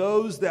 there are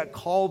those that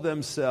call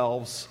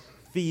themselves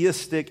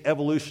theistic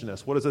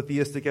evolutionists. What is a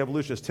theistic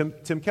evolutionist?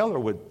 Tim Keller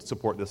would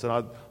support this, and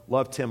I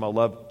love Tim. I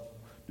love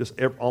just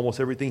almost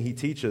everything he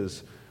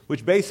teaches,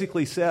 which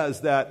basically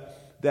says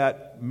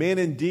that man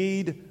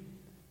indeed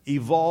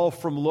evolved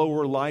from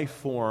lower life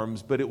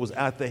forms, but it was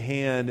at the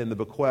hand and the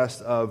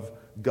bequest of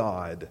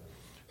God.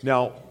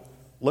 Now,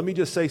 let me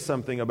just say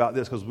something about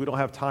this, because we don't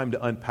have time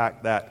to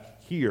unpack that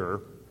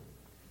here.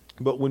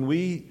 But when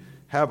we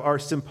have our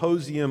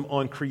symposium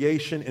on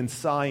creation and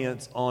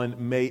science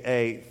on May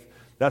 8th,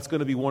 that's going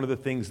to be one of the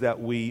things that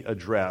we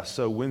address.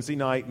 So Wednesday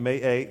night, May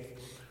 8th,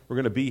 we're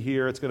going to be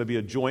here. It's going to be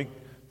a joint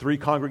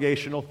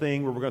 3-congregational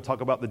thing where we're going to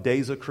talk about the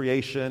days of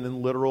creation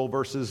and literal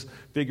versus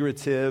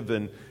figurative,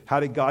 and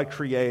how did God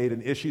create,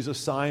 and issues of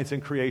science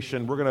and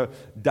creation. We're going to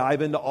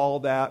dive into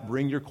all that,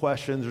 bring your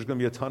questions. There's going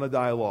to be a ton of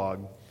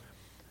dialogue.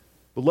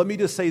 But let me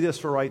just say this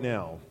for right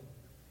now.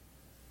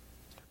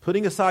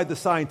 Putting aside the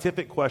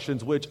scientific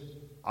questions, which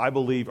I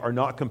believe are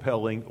not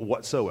compelling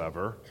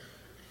whatsoever,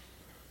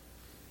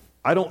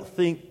 I don't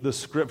think the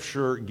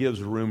Scripture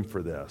gives room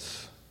for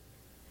this.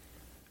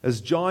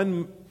 As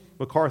John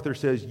MacArthur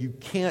says, you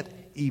can't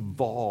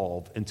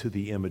evolve into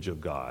the image of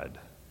God.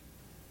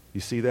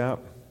 You see that?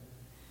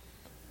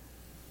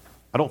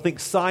 I don't think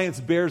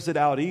science bears it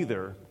out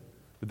either,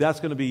 but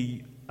that's going to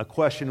be a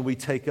question we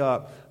take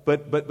up.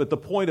 But the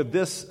point of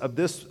this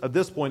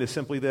point is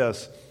simply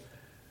this: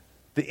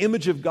 the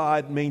image of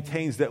God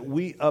maintains that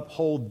we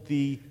uphold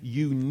the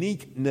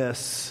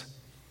uniqueness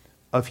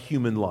of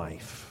human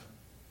life.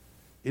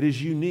 It is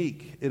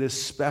unique. It is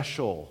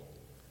special.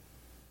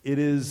 It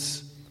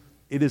is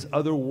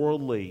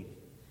otherworldly.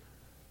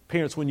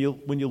 Parents, when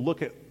you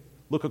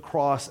look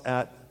across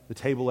at the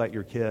table at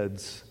your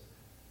kids,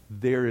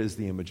 there is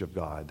the image of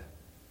God.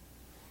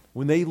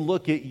 When they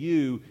look at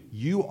you,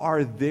 you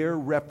are their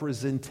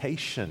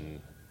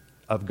representation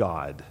of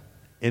God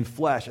in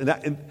flesh. And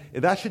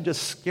that should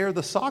just scare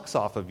the socks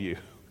off of you.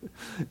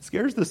 It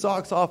scares the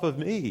socks off of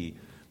me.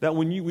 That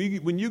when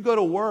you go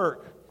to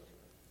work,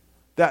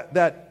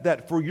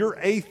 that for your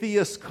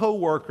atheist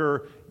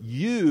coworker,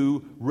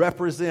 you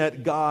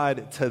represent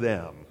God to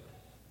them,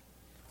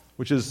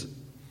 which is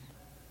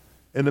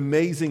an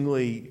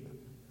amazingly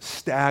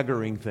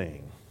staggering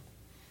thing.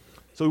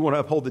 So we want to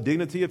uphold the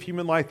dignity of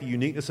human life, the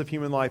uniqueness of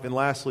human life, and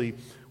lastly,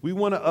 we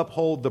want to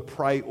uphold the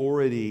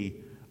priority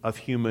of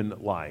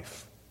human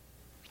life.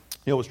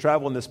 You know, I was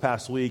traveling this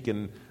past week,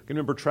 and I can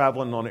remember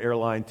traveling on an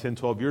airline 10,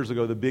 12 years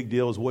ago. The big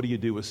deal is, what do you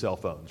do with cell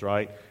phones,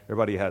 right?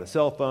 Everybody had a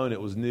cell phone.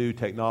 It was new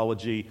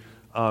technology.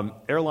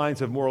 Airlines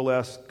have more or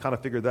less kind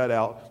of figured that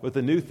out. But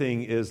the new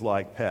thing is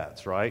like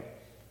pets, right?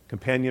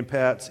 Companion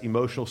pets,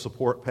 emotional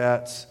support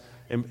pets.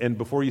 And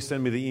before you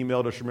send me the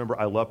email, just remember,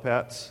 I love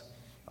pets.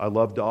 I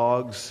love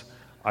dogs.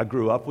 I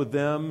grew up with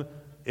them.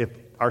 If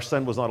our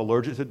son was not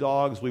allergic to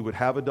dogs, we would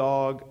have a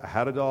dog. I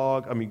had a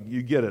dog. I mean,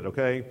 you get it,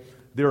 okay?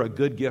 They're a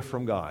good gift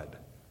from God.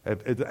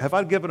 Have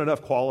I given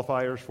enough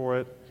qualifiers for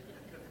it?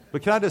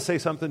 But can I just say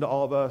something to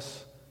all of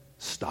us?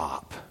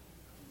 Stop.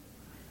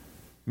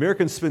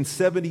 Americans spend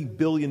 $70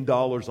 billion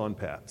on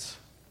pets.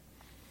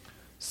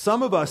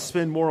 Some of us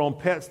spend more on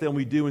pets than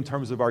we do in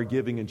terms of our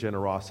giving and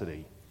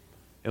generosity.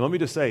 And let me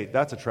just say,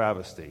 that's a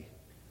travesty.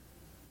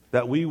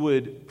 That we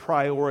would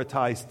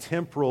prioritize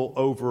temporal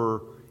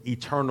over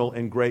eternal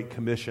and great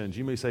commissions.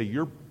 You may say,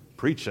 you're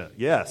preaching.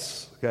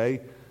 Yes,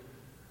 okay?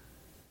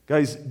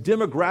 Guys,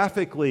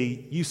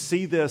 demographically, you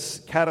see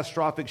this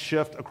catastrophic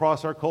shift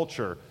across our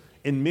culture.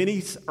 In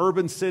many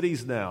urban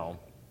cities now,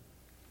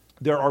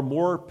 there are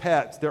more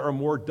pets, there are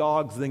more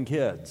dogs than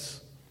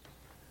kids.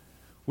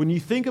 When you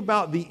think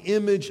about the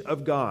image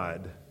of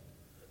God,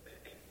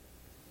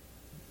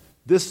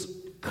 this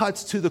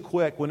cuts to the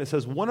quick when it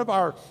says one of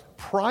our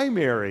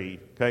primary,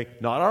 okay,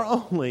 not our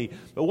only,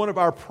 but one of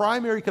our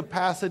primary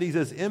capacities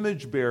as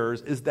image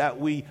bearers is that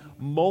we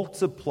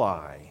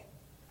multiply.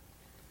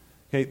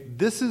 Okay,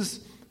 this is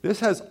This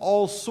has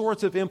all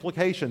sorts of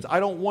implications. I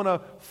don't want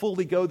to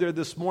fully go there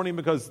this morning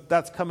because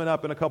that's coming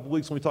up in a couple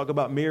weeks when we talk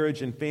about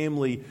marriage and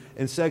family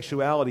and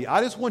sexuality.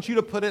 I just want you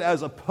to put it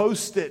as a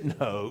post-it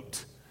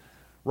note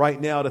right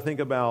now to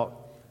think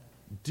about,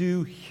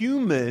 do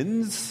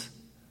humans,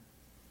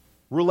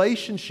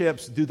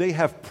 relationships, do they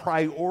have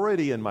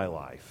priority in my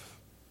life?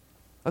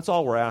 That's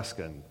all we're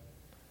asking.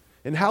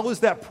 And how is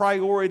that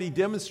priority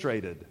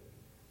demonstrated?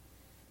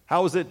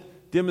 How is it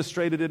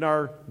demonstrated in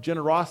our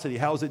generosity?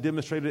 How is it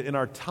demonstrated in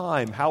our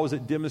time? How is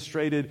it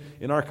demonstrated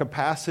in our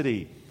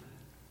capacity?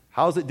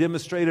 How is it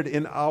demonstrated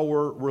in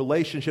our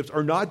relationships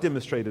or not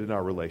demonstrated in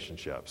our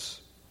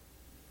relationships?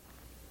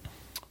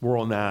 More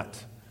on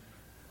that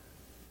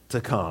to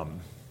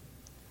come.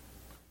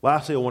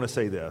 Lastly, I want to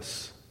say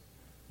this.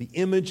 The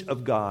image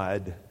of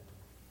God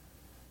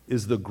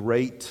is the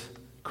great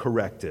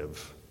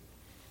corrective.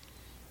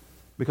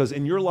 Because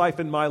in your life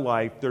and my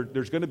life,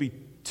 there's going to be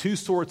two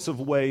sorts of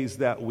ways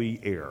that we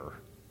err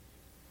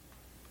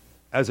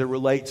as it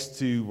relates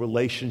to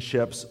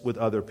relationships with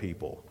other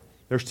people.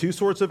 There's two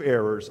sorts of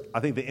errors. I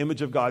think the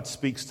image of God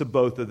speaks to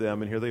both of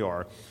them, and here they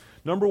are.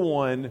 Number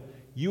one,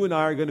 you and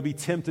I are going to be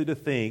tempted to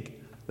think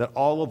that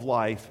all of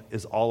life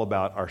is all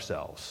about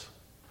ourselves.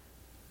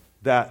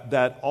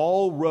 That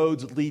all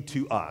roads lead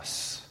to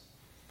us.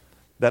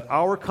 That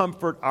our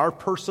comfort, our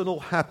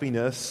personal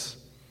happiness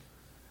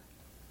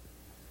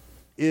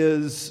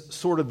is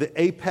sort of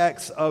the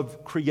apex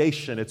of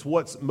creation. It's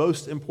what's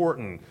most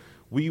important.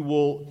 We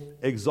will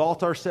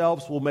exalt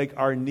ourselves. We'll make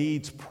our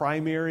needs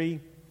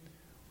primary.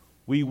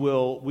 We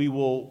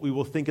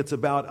will think it's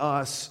about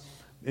us.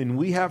 And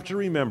we have to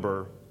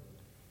remember,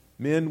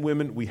 men,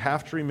 women, we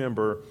have to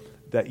remember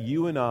that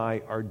you and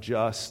I are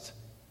just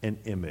an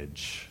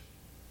image.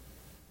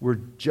 We're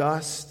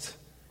just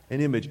an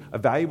image, a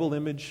valuable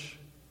image,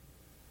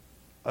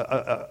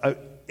 an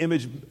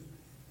image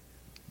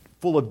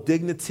full of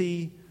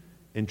dignity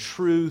and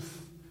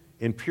truth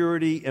and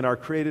purity in our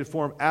created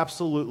form,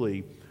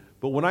 absolutely.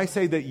 But when I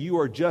say that you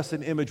are just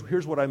an image,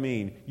 here's what I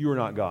mean. You are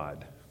not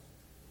God.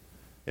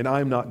 And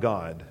I'm not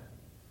God.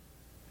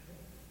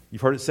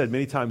 You've heard it said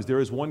many times, there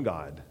is one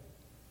God.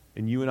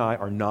 And you and I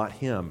are not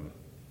Him.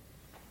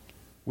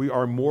 We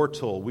are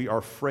mortal. We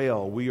are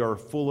frail. We are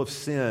full of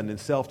sin and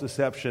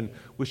self-deception,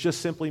 which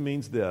just simply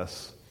means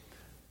this.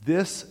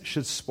 This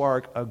should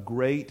spark a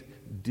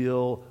great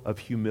deal of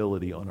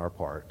humility on our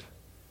part.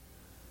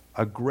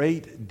 A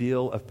great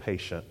deal of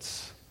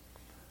patience,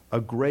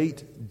 a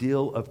great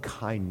deal of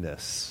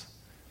kindness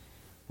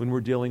when we're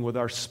dealing with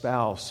our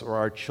spouse or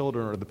our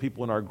children or the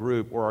people in our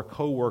group or our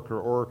coworker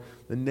or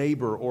the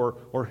neighbor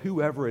or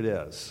whoever it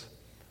is.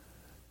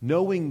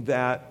 Knowing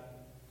that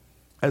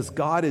as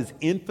God is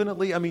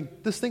infinitely,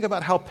 just think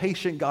about how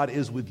patient God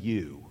is with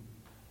you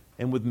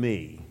and with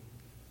me.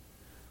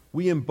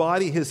 We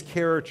embody His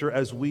character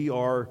as we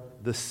are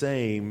the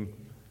same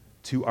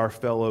to our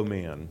fellow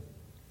man.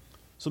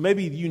 So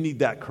maybe you need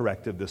that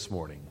corrective this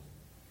morning.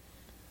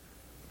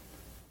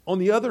 On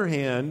the other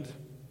hand,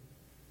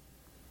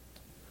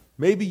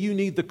 maybe you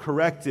need the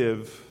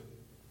corrective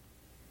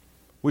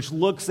which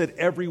looks at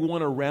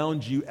everyone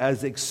around you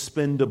as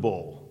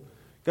expendable.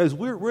 Guys,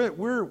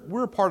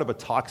 we're a part of a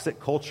toxic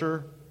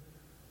culture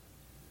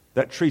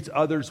that treats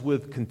others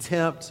with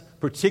contempt,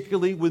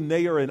 particularly when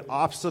they are an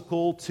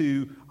obstacle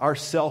to our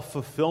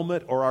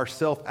self-fulfillment or our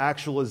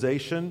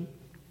self-actualization.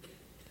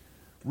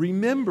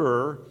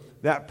 Remember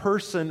that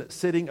person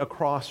sitting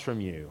across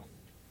from you,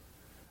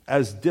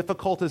 as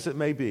difficult as it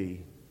may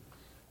be,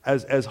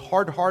 as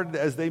hard-hearted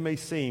as they may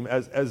seem,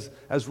 as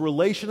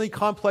relationally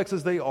complex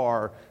as they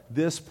are,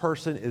 this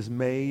person is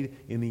made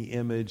in the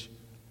image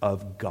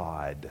of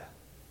God.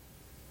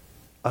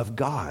 Of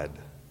God.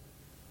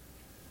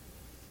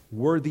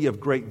 Worthy of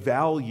great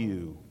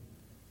value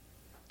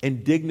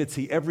and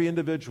dignity, every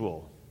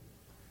individual,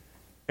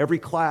 every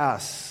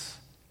class,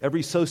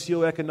 every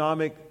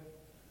socioeconomic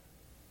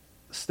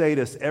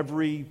status,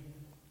 every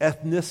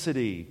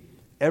ethnicity,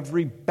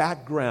 every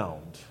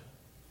background,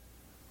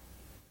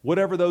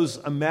 whatever those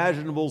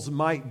imaginables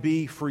might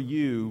be for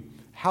you,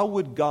 how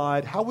would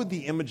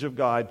the image of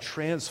God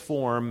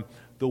transform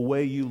the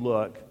way you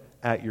look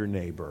at your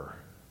neighbor?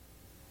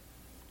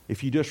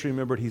 If you just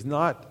remembered, he's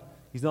not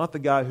the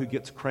guy who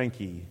gets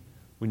cranky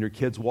when your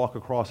kids walk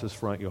across his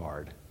front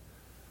yard.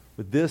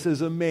 But this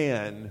is a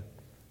man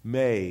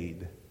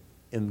made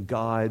in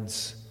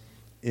God's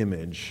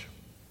image.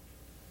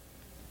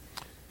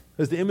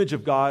 Because the image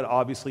of God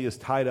obviously is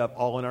tied up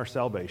all in our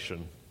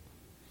salvation.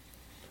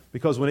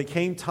 Because when it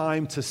came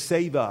time to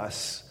save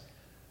us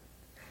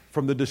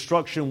from the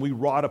destruction we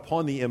wrought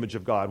upon the image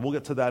of God, we'll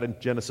get to that in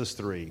Genesis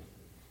 3.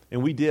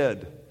 And we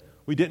did.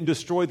 We didn't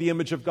destroy the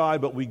image of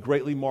God, but we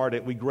greatly marred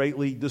it. We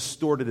greatly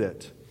distorted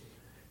it.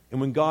 And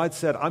when God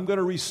said, I'm going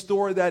to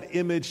restore that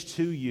image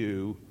to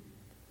you,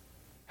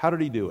 how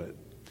did He do it?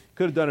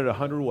 Could have done it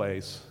 100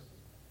 ways.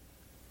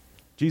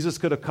 Jesus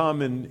could have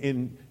come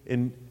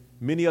in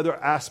many other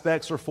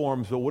aspects or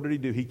forms, but what did He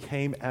do? He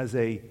came as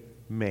a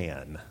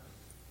man.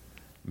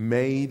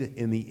 made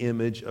in the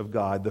image of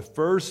God. The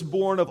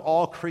firstborn of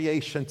all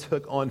creation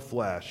took on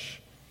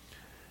flesh.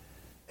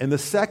 And the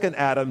second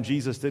Adam,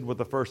 Jesus did what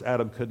the first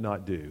Adam could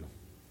not do.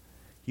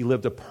 He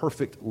lived a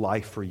perfect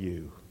life for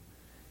you.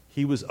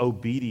 He was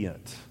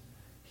obedient.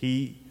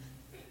 He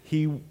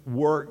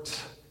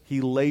worked,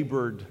 he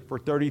labored for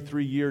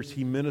 33 years.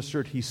 He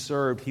ministered, he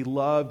served, he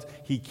loved,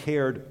 he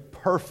cared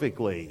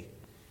perfectly.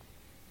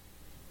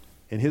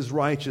 And his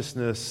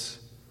righteousness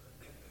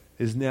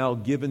is now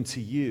given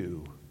to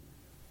you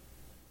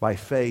by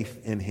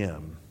faith in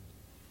him.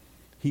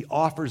 He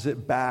offers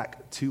it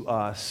back to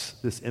us,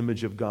 this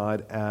image of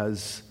God,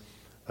 as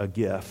a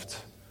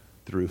gift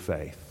through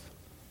faith.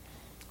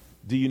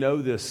 Do you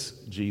know this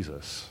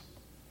Jesus?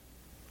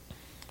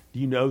 Do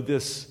you know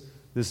this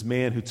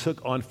man who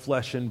took on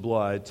flesh and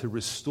blood to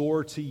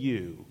restore to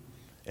you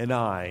and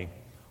I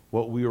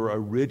what we were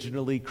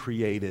originally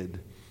created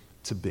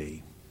to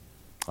be?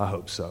 I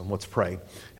hope so. Let's pray.